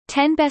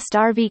10 Best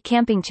RV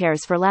Camping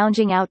Chairs for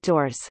Lounging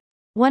Outdoors.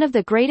 One of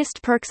the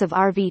greatest perks of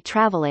RV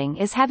traveling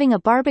is having a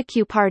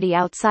barbecue party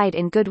outside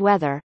in good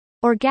weather,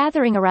 or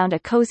gathering around a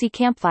cozy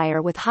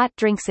campfire with hot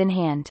drinks in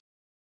hand.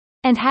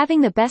 And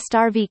having the best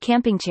RV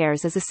camping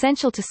chairs is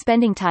essential to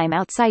spending time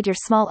outside your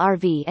small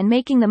RV and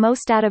making the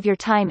most out of your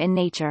time in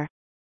nature.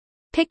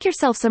 Pick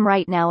yourself some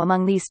right now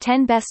among these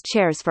 10 best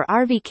chairs for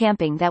RV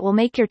camping that will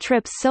make your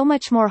trips so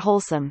much more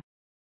wholesome.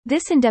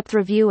 This in-depth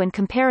review and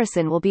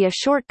comparison will be a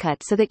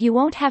shortcut so that you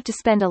won't have to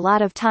spend a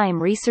lot of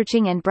time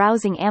researching and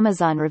browsing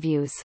Amazon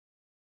reviews.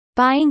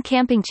 Buying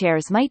camping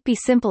chairs might be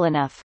simple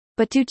enough,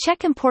 but do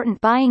check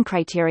important buying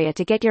criteria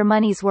to get your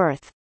money's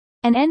worth.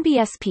 An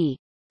NBSP.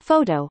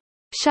 Photo.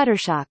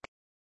 Shutterstock.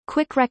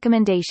 Quick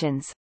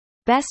recommendations.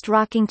 Best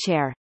rocking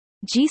chair.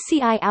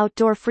 GCI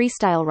Outdoor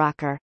Freestyle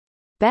Rocker.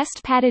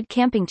 Best padded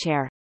camping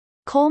chair.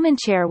 Coleman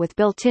chair with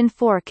built-in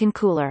fork and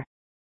cooler.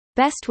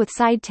 Best with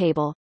side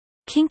table.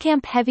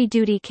 KingCamp Heavy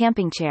Duty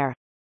Camping Chair.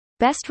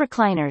 Best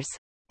recliners.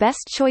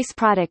 Best Choice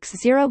Products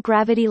Zero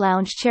Gravity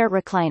Lounge Chair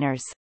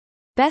Recliners.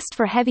 Best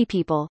for heavy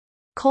people.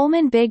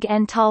 Coleman Big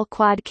and Tall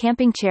Quad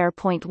Camping Chair.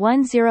 10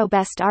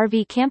 Best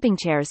RV Camping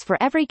Chairs for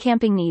Every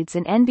Camping Needs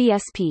in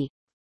NBSP.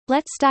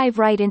 Let's dive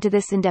right into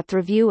this in-depth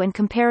review and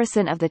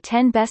comparison of the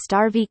 10 best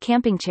RV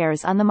camping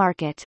chairs on the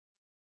market.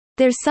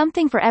 There's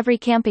something for every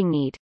camping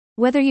need.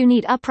 Whether you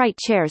need upright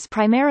chairs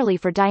primarily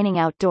for dining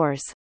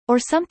outdoors, or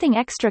something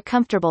extra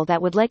comfortable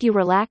that would let you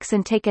relax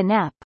and take a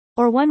nap,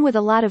 or one with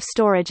a lot of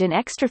storage and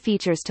extra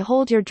features to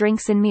hold your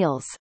drinks and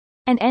meals.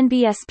 And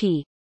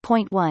NBSP.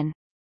 Point 1.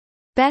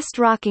 Best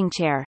Rocking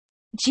Chair.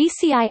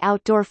 GCI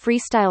Outdoor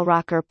Freestyle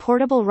Rocker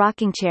Portable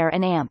Rocking Chair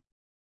and Amp.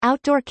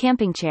 Outdoor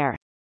Camping Chair.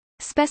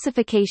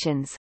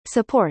 Specifications.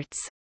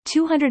 Supports.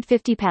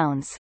 250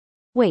 pounds.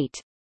 Weight.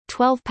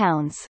 12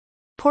 pounds.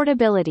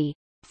 Portability.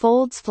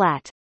 Folds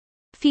flat.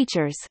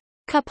 Features.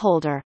 Cup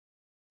holder.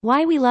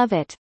 Why we love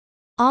it.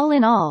 All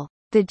in all,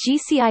 the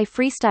GCI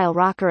Freestyle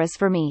Rocker is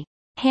for me,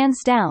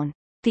 hands down,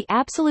 the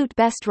absolute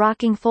best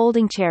rocking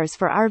folding chairs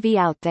for RV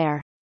out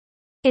there.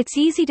 It's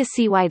easy to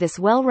see why this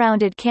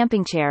well-rounded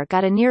camping chair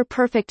got a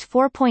near-perfect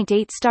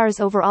 4.8 stars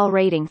overall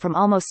rating from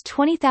almost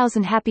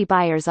 20,000 happy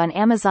buyers on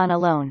Amazon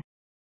alone.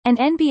 An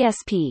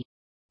NBSP.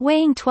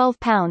 Weighing 12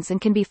 pounds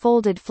and can be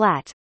folded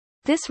flat.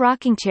 This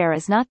rocking chair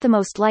is not the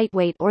most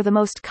lightweight or the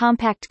most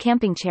compact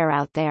camping chair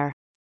out there.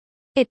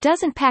 It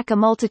doesn't pack a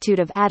multitude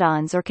of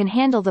add-ons or can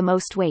handle the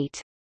most weight.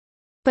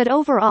 But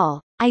overall,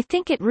 I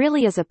think it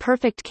really is a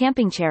perfect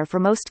camping chair for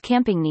most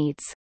camping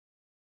needs.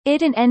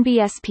 It and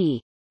NBSP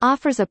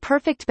offers a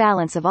perfect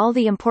balance of all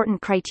the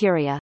important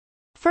criteria.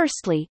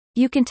 Firstly,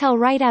 you can tell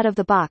right out of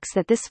the box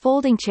that this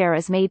folding chair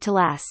is made to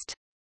last.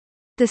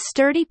 The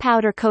sturdy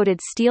powder-coated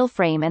steel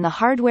frame and the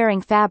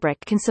hard-wearing fabric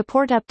can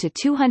support up to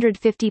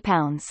 250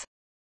 pounds.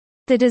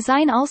 The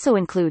design also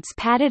includes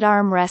padded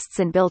arm rests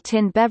and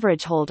built-in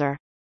beverage holder.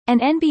 An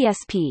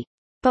NBSP.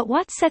 But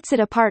what sets it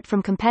apart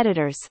from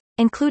competitors,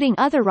 including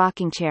other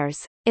rocking chairs,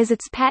 is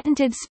its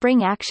patented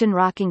spring-action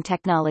rocking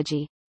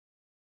technology.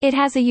 It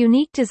has a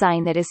unique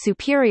design that is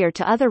superior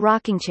to other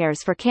rocking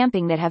chairs for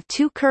camping that have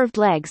two curved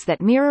legs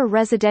that mirror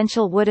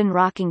residential wooden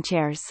rocking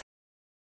chairs.